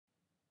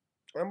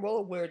I'm well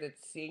aware that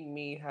seeing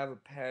me have a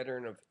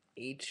pattern of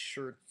 8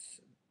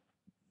 shirts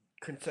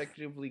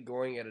consecutively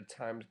going at a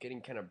time is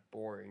getting kind of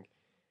boring.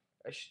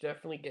 I should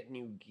definitely get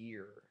new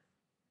gear,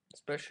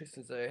 especially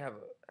since I have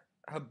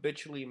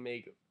habitually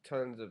make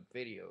tons of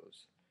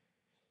videos.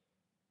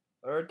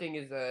 Another thing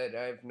is that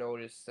I've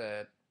noticed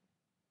that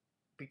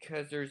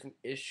because there's an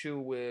issue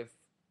with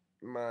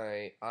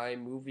my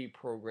iMovie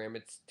program,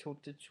 it's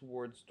tilted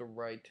towards the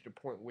right to the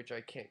point which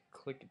I can't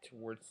click it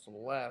towards the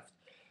left.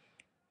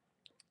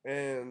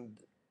 And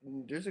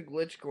there's a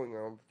glitch going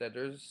on with that.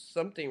 There's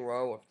something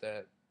wrong with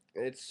that.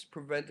 It's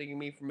preventing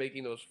me from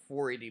making those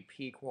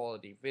 480p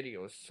quality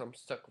videos, so I'm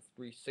stuck with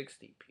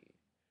 360p,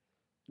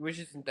 which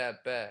isn't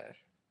that bad.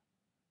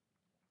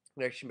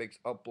 It actually makes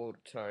upload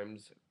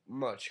times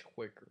much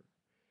quicker.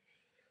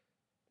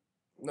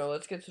 Now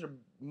let's get to the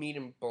meat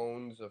and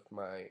bones of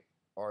my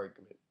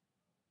argument.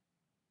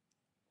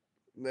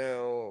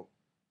 Now,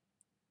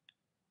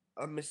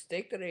 a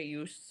mistake that I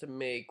used to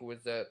make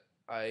was that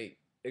I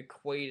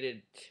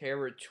equated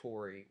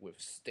territory with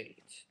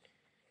state.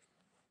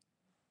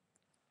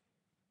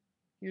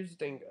 Here's the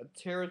thing, a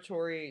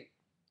territory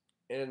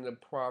and the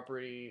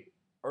property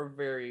are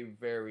very,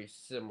 very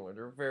similar.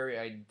 They're very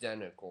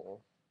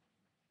identical.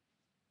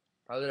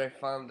 How did I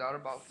find out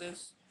about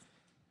this?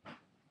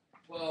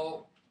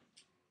 Well,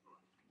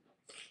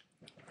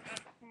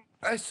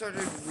 I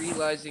started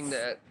realizing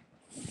that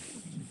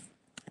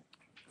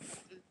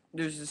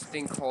there's this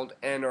thing called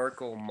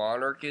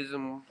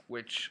anarcho-monarchism,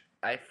 which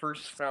I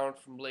first found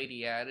from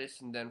Lady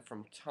Addis and then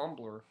from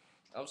Tumblr.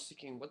 I was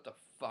thinking, what the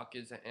fuck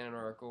is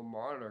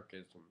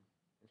anarcho-monarchism?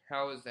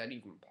 How is that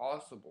even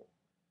possible?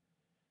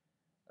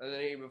 And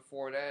then even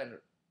before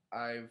that,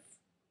 I've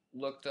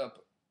looked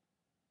up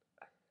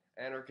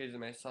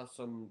anarchism. I saw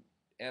some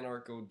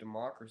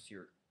anarcho-democracy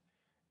or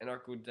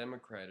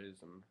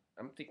anarcho-democratism.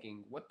 I'm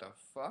thinking, what the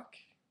fuck?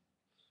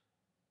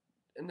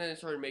 And then it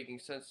started making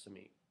sense to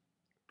me.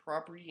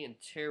 Property and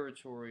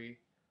territory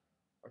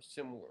are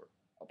similar.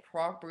 A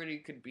property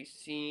could be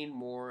seen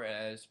more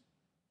as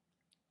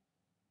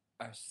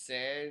a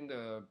sand,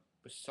 a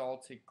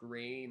basaltic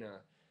grain, a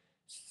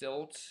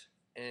silt,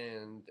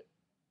 and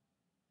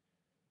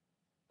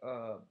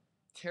uh,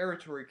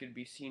 territory could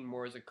be seen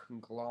more as a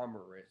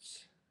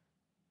conglomerate.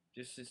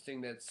 Just this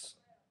thing that's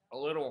a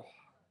little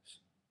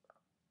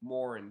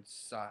more in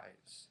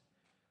size.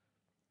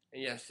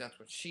 And yes, that's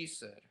what she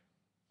said.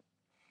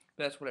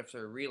 That's what I've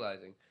started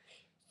realizing.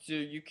 So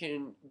you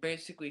can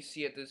basically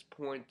see at this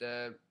point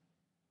that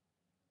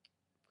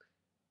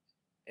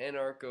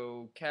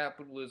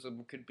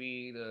anarcho-capitalism could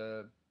be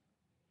the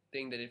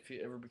thing that if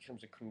it ever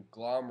becomes a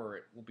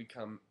conglomerate will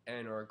become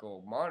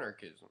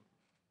anarcho-monarchism.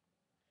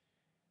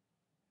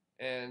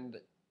 And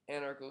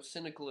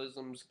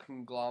anarcho-syndicalism's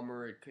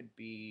conglomerate could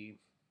be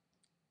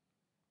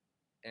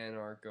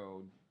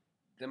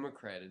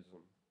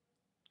anarcho-democratism.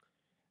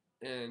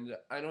 And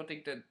I don't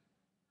think that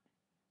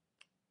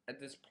at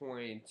this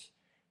point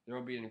there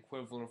will be an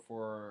equivalent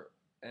for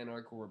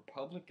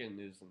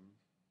anarcho-republicanism.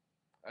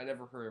 I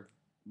never heard of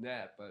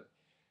that, but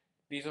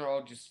these are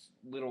all just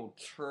little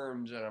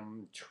terms that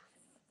I'm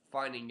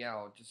finding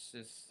out, just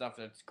this stuff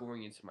that's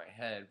going into my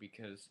head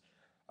because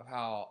of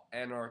how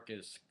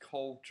anarchist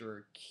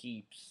culture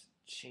keeps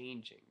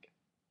changing.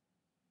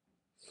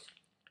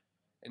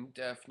 And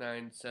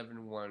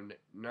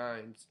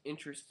Def9719's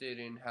interested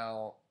in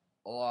how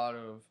a lot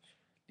of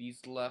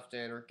these left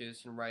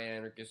anarchists and right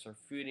anarchists are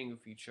feuding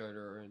with each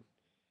other and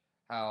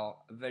how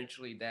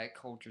eventually that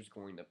culture is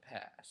going to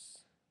pass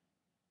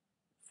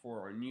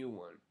for a new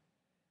one.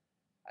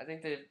 I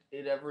think that if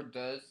it ever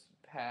does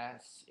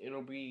pass,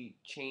 it'll be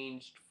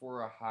changed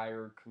for a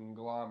higher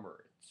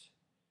conglomerate.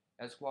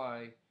 That's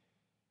why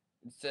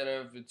instead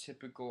of the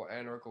typical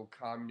anarcho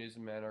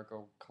communism,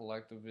 anarcho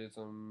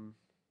collectivism,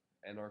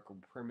 anarcho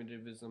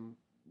primitivism,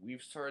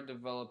 we've started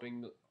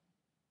developing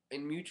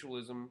in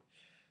mutualism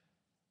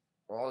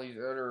all these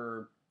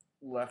other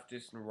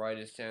leftist and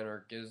rightist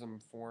anarchism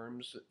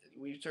forms.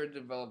 We've started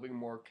developing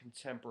more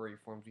contemporary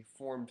forms. We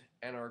formed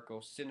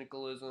anarcho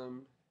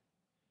syndicalism,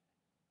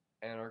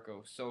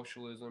 anarcho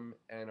socialism,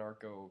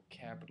 anarcho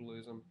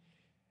capitalism,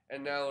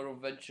 and now it'll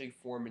eventually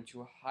form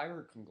into a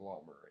higher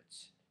conglomerate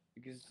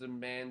because the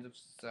demands of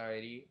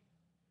society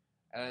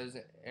as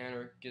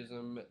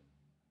anarchism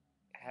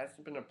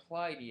hasn't been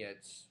applied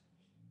yet,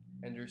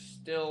 and there's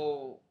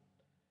still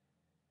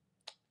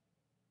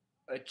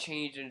a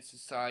change in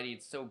society,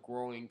 it's still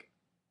growing.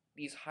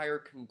 These higher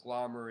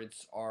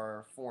conglomerates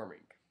are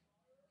forming.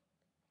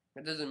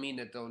 That doesn't mean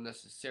that they'll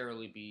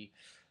necessarily be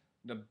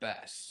the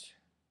best.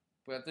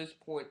 But at this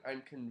point,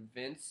 I'm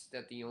convinced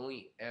that the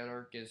only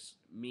anarchist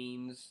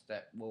means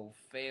that will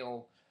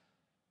fail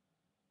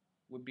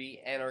would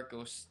be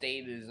anarcho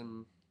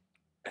statism,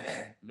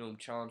 Noam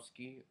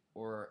Chomsky,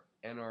 or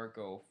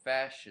anarcho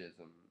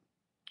fascism,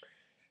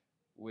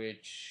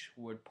 which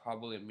would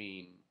probably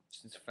mean,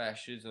 since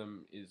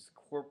fascism is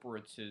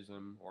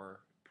corporatism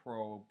or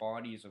pro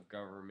bodies of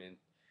government,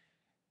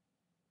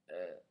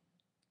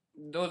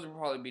 those would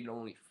probably be the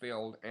only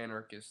failed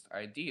anarchist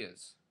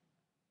ideas.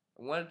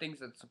 One of the things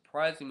that's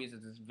surprising me is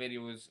that this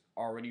video is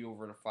already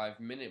over the 5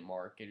 minute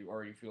mark. It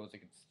already feels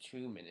like it's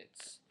 2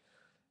 minutes.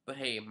 But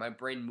hey, my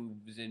brain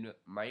moves in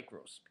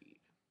micro speed.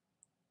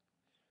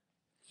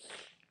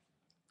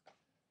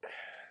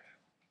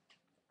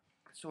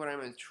 So what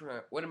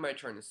am I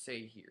trying to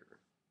say here?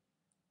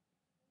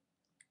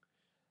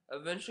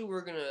 Eventually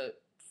we're gonna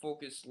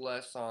focus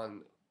less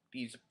on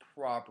these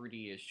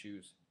property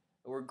issues.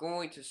 We're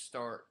going to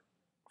start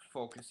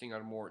focusing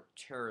on more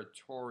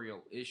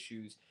territorial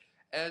issues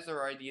as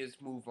our ideas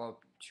move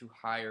up to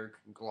higher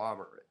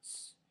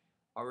conglomerates.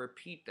 I'll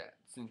repeat that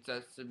since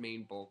that's the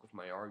main bulk of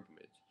my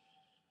argument.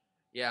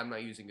 Yeah, I'm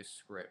not using a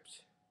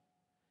script.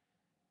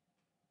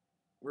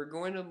 We're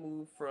going to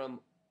move from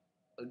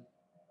a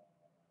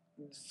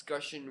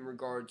discussion in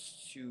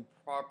regards to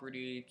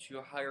property to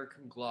a higher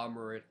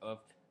conglomerate of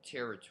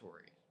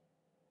territory.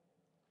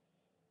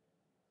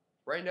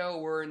 Right now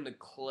we're in the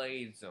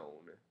clay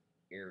zone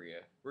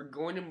area. We're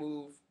going to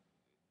move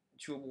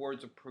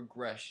towards a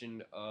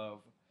progression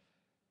of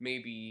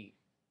maybe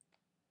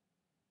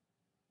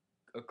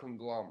a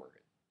conglomerate.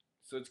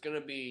 So it's going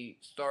to be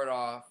start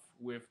off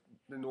with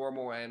the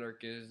normal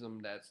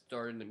anarchism that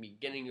started in the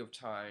beginning of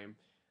time,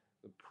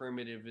 the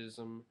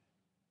primitivism,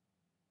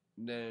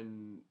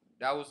 then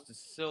that was the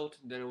silt,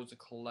 then it was the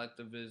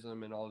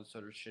collectivism and all this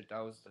other shit. That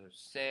was the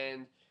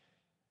sand,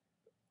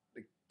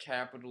 the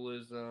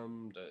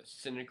capitalism, the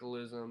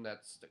syndicalism,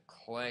 that's the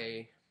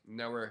clay.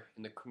 Now we're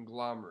in the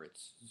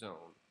conglomerates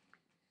zone.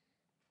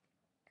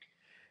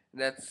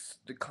 And that's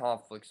the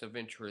conflicts of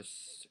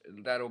interest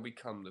that'll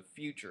become the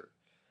future.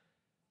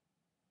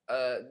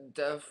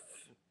 Def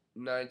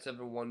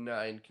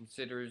 9719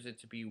 considers it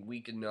to be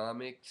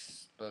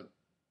weakonomics, but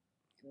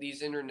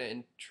these internet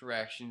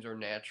interactions are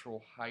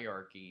natural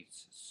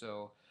hierarchies,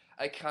 so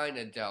I kind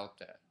of doubt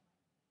that.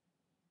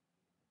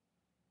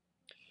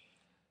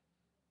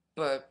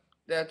 But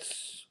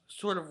that's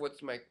sort of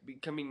what's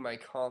becoming my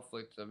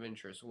conflict of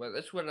interest. Well,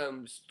 that's what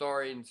I'm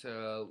starting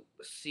to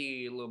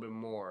see a little bit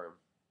more.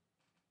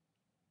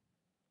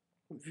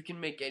 If you can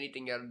make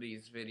anything out of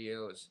these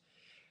videos,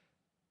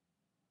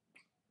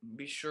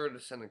 be sure to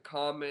send a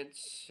comment,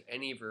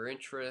 any of your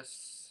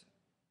interests.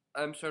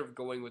 I'm sort of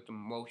going with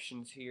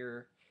emotions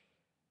here.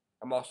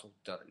 I'm also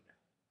done.